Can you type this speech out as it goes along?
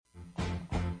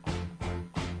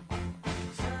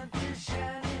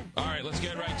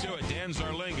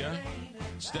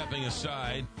stepping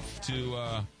aside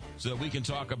so that we can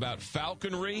talk about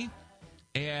falconry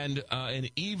and an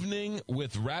evening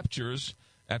with raptures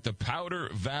at the Powder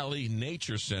Valley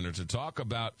Nature Center to talk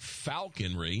about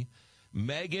falconry.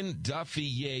 Meagan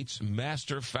Duffee-Yates,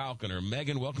 Master Falconer.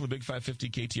 Meagan, welcome to Big 550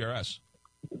 KTRS.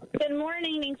 Good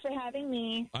morning. Thanks for having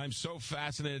me. I'm so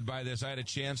fascinated by this. I had a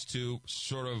chance to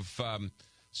sort of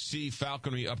see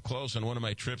falconry up close on one of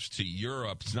my trips to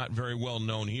Europe. It's not very well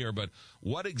known here, but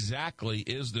what exactly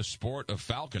is the sport of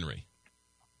falconry?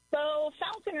 So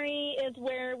falconry is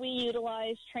where we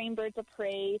utilize trained birds of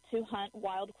prey to hunt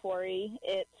wild quarry.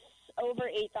 It's over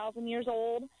 8,000 years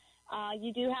old.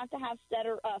 You do have to have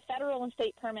federal and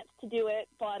state permits to do it,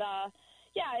 but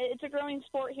yeah, it's a growing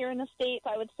sport here in the States.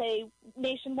 I would say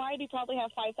nationwide we probably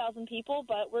have 5,000 people,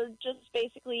 but we're just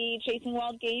basically chasing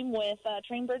wild game with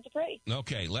trained birds of prey.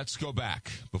 Okay, let's go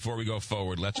back. Before we go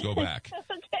forward, let's go back.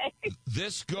 Okay.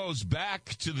 This goes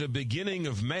back to the beginning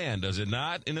of man, does it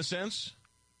not, in a sense?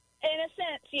 In a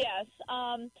sense, yes.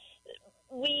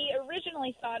 We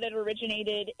originally thought it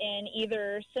originated in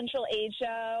either Central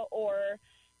Asia or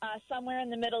somewhere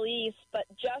in the Middle East, but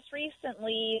just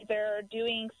recently they're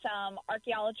doing some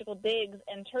archaeological digs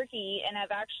in Turkey and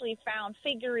have actually found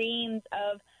figurines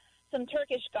of some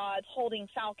Turkish gods holding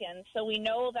falcons. So we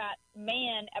know that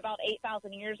man, about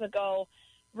 8,000 years ago,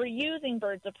 were using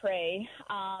birds of prey.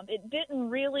 It didn't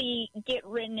really get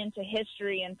written into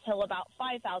history until about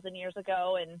 5,000 years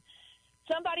ago, and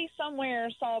somebody somewhere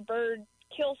saw a bird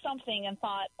kill something and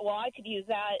thought, well, I could use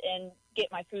that and get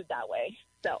my food that way.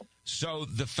 So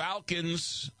the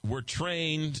falcons were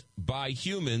trained by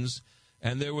humans,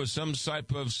 and there was some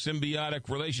type of symbiotic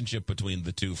relationship between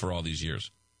the two for all these years.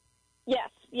 Yes.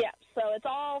 So it's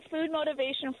all food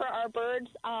motivation for our birds.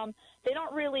 They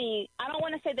don't really, I don't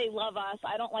want to say they love us.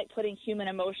 I don't like putting human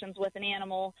emotions with an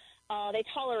animal. They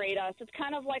tolerate us. It's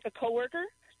kind of like a coworker.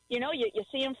 You know, you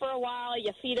see them for a while,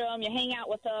 you feed them, you hang out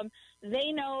with them.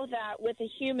 They know that with a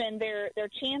human, their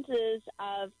chances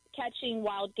of catching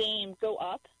wild game go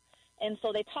up, and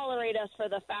so they tolerate us for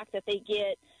the fact that they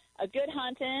get a good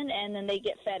hunting and then they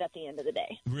get fed at the end of the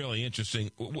day. Really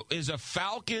interesting. Is a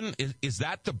falcon, is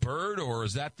that the bird or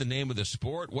is that the name of the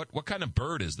sport? What kind of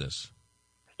bird is this?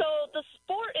 So the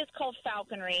sport is called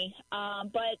falconry,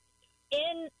 but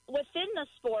within the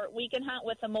sport, we can hunt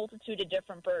with a multitude of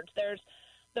different birds.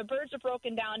 The birds are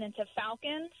broken down into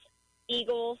falcons,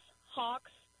 eagles,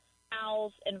 hawks,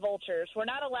 owls, and vultures. We're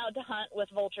not allowed to hunt with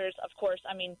vultures, of course.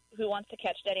 I mean, who wants to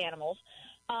catch dead animals?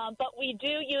 But we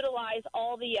do utilize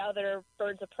all the other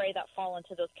birds of prey that fall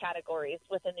into those categories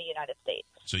within the United States.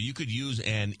 So you could use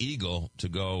an eagle to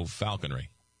go falconry?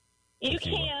 You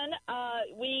can.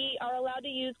 We are allowed to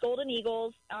use golden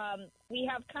eagles. We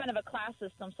have kind of a class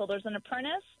system. So there's an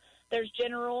apprentice, there's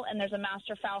general, and there's a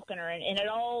master falconer. And it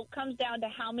all comes down to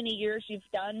how many years you've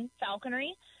done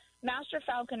falconry. Master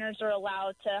falconers are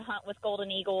allowed to hunt with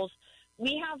golden eagles.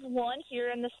 We have one here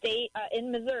in the state,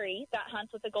 in Missouri, that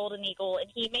hunts with a golden eagle, and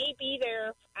he may be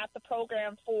there at the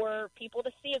program for people to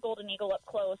see a golden eagle up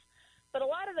close. But a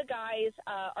lot of the guys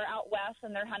are out west,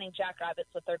 and they're hunting jackrabbits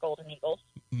with their golden eagles.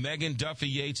 Meagan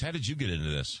Duffee-Yates, how did you get into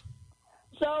this?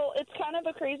 So it's kind of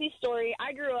a crazy story.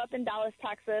 I grew up in Dallas,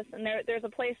 Texas, and there's a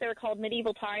place there called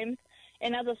Medieval Times.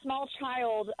 And as a small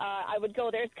child, I would go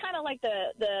there. It's kind of like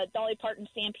the Dolly Parton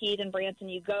Stampede in Branson.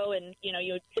 You go and,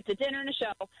 it's a dinner and a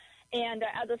show. And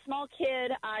as a small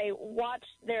kid, I watched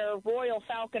their royal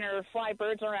falconer fly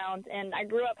birds around. And I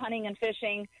grew up hunting and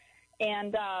fishing.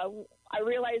 And I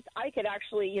realized I could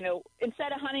actually,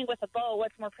 instead of hunting with a bow,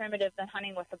 what's more primitive than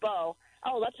hunting with a bow?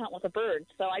 Oh, let's hunt with a bird.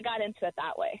 So I got into it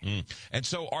that way. And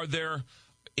so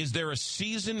is there a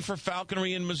season for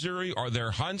falconry in Missouri? Are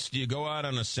there hunts? Do you go out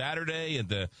on a Saturday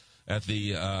at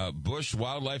the Bush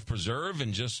Wildlife Preserve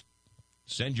and just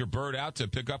send your bird out to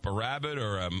pick up a rabbit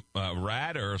or a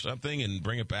rat or something and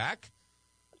bring it back?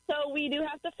 So we do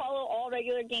have to follow all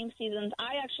regular game seasons.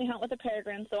 I actually hunt with a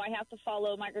peregrine, so I have to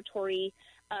follow migratory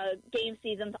game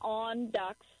seasons on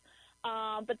ducks.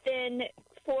 But then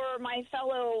for my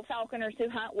fellow falconers who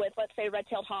hunt with, let's say,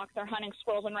 red-tailed hawks, they're hunting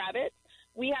squirrels and rabbits.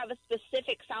 We have a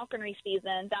specific falconry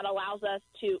season that allows us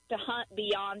to hunt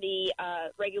beyond the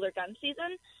regular gun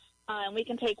season. And we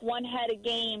can take one head of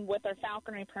game with our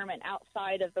falconry permit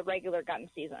outside of the regular gun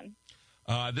season.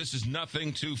 This is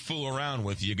nothing to fool around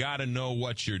with. You got to know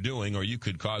what you're doing, or you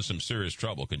could cause some serious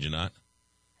trouble, could you not?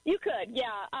 You could, yeah.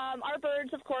 Our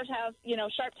birds, of course, have,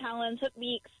 sharp talons, hook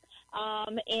beaks,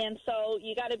 and so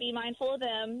you got to be mindful of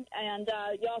them, and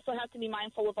you also have to be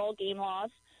mindful of all game laws.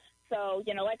 So,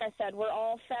 like I said, we're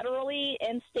all federally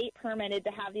and state permitted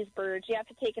to have these birds. You have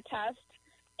to take a test,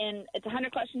 and it's a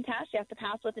 100-question test. You have to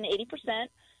pass with an 80%.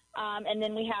 And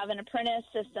then we have an apprentice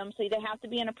system, so they have to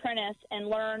be an apprentice and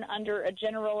learn under a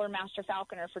general or master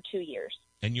falconer for 2 years.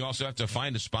 And you also have to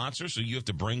find a sponsor, so you have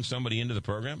to bring somebody into the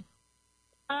program?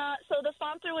 So the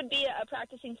sponsor would be a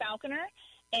practicing falconer.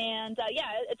 And,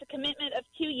 it's a commitment of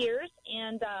 2 years.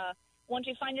 And once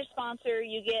you find your sponsor,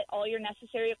 you get all your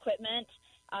necessary equipment.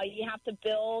 You have to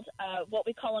build what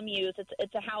we call a muse.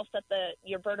 It's a house that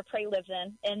your bird of prey lives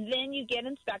in. And then you get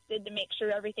inspected to make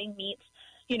sure everything meets,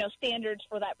 standards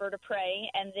for that bird of prey.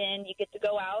 And then you get to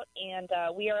go out, and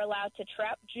we are allowed to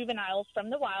trap juveniles from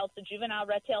the wild. So juvenile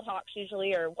red-tailed hawks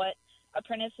usually are what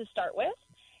apprentices start with.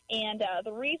 And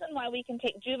the reason why we can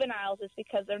take juveniles is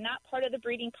because they're not part of the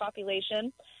breeding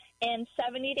population. And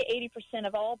 70 to 80%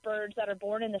 of all birds that are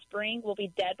born in the spring will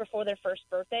be dead before their first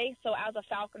birthday. So as a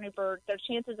falconry bird, their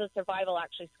chances of survival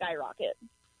actually skyrocket.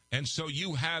 And so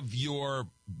you have your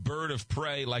bird of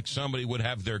prey like somebody would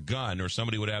have their gun or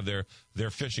somebody would have their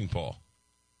fishing pole.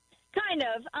 Kind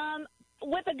of.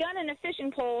 With a gun and a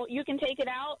fishing pole, you can take it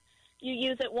out. You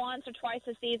use it once or twice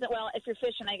a season. Well, if you're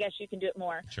fishing, I guess you can do it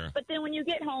more. Sure. But then when you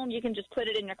get home, you can just put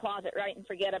it in your closet, right, and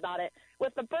forget about it.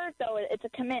 With the bird, though, it's a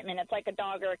commitment. It's like a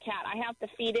dog or a cat. I have to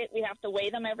feed it. We have to weigh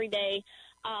them every day.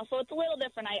 So it's a little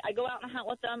different. I go out and hunt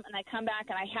with them, and I come back,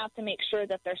 and I have to make sure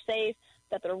that they're safe,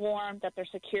 that they're warm, that they're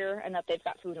secure, and that they've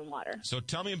got food and water. So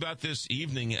tell me about this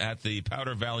evening at the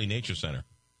Powder Valley Nature Center.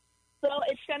 So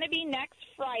it's going to be next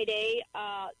Friday,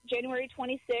 January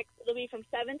 26th. It'll be from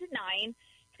 7 to 9.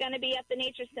 It's going to be at the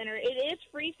Nature Center. It is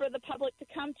free for the public to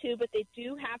come to, but they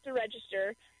do have to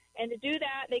register. And to do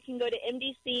that, they can go to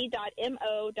mdc.mo.gov,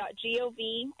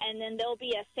 and then there'll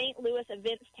be a St. Louis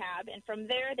events tab, and from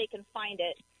there they can find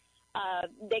it.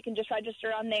 They can just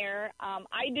register on there.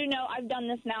 I do know I've done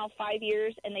this now 5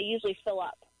 years, and they usually fill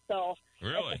up. So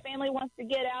really? If the family wants to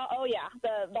get out, oh, yeah,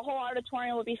 the whole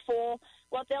auditorium will be full.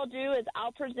 What they'll do is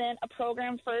I'll present a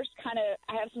program first, I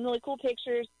have some really cool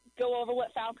pictures, go over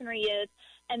what falconry is,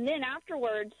 and then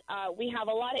afterwards we have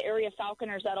a lot of area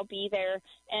falconers that'll be there,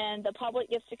 and the public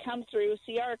gets to come through,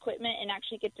 see our equipment, and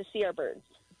actually get to see our birds.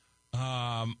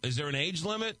 Is there an age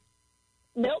limit?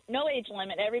 Nope, no age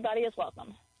limit. Everybody is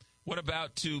welcome. What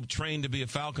about to train to be a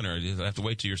falconer? Do you have to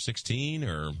wait till you're 16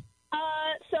 or?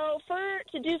 So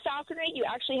to do falconry, you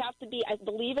actually have to be, I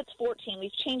believe it's 14.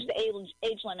 We've changed the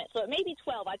age limit. So it may be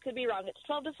 12. I could be wrong. It's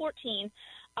 12 to 14.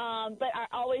 But I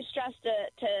always stress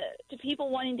to people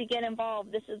wanting to get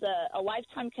involved, this is a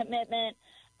lifetime commitment.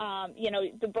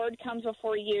 The bird comes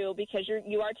before you because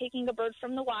you are taking a bird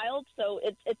from the wild. So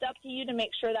it's up to you to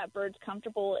make sure that bird's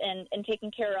comfortable and taken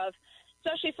care of.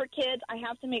 Especially for kids, I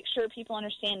have to make sure people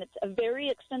understand it's a very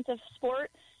expensive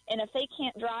sport. And if they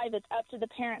can't drive, it's up to the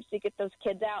parents to get those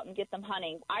kids out and get them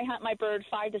hunting. I hunt my bird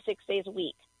 5 to 6 days a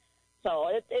week. So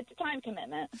it's a time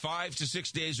commitment. 5 to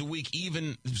 6 days a week,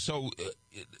 even so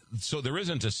there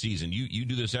isn't a season. You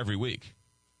do this every week.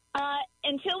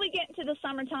 Until we get into the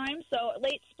summertime. So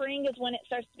late spring is when it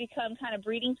starts to become kind of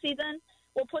breeding season.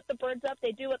 We'll put the birds up.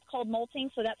 They do what's called molting,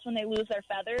 so that's when they lose their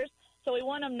feathers. So we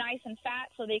want them nice and fat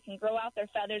so they can grow out their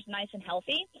feathers nice and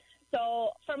healthy.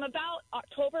 So from about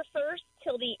October 1st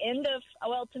till the end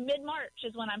to mid-March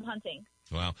is when I'm hunting.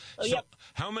 Wow. So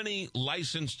how many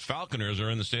licensed falconers are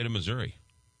in the state of Missouri?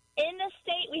 In the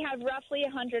state, we have roughly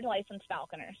 100 licensed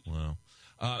falconers. Wow.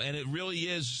 And it really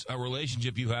is a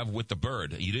relationship you have with the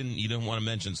bird. You didn't want to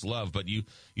mention it's love, but you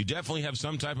definitely have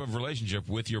some type of relationship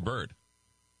with your bird.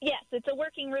 Yes, it's a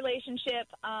working relationship.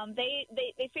 They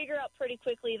figure out pretty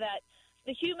quickly that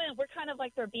the human, we're kind of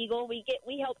like their beagle. We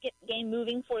help get game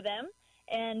moving for them,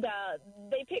 and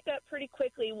they pick up pretty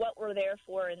quickly what we're there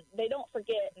for, and they don't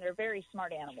forget, and they're very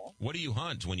smart animals. What do you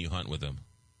hunt when you hunt with them?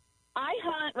 I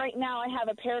hunt right now. I have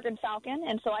a peregrine falcon,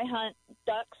 and so I hunt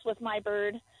ducks with my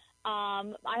bird.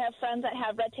 I have friends that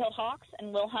have red-tailed hawks,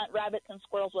 and we'll hunt rabbits and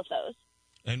squirrels with those.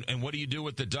 And what do you do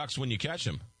with the ducks when you catch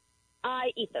them?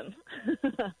 I eat them.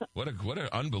 What an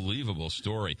unbelievable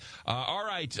story. All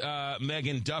right,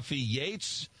 Meagan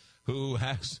Duffee-Yates, who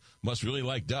must really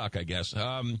like duck, I guess.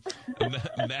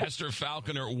 Master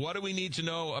Falconer, what do we need to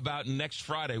know about next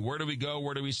Friday? Where do we go?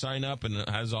 Where do we sign up? And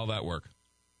how does all that work?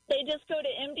 They just go to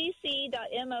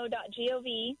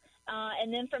mdc.mo.gov,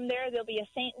 and then from there there'll be a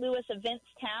St. Louis events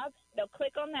tab. They'll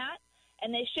click on that,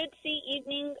 and they should see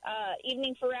Evening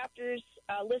for Raptors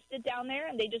listed down there,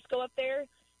 and they just go up there,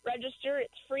 register.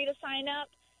 It's free to sign up.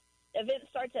 The event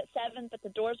starts at 7, but the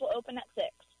doors will open at 6.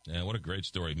 Yeah, what a great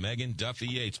story. Meagan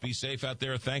Duffee-Yates, be safe out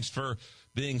there. Thanks for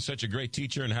being such a great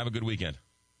teacher, and have a good weekend.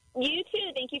 You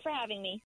too. Thank you for having me.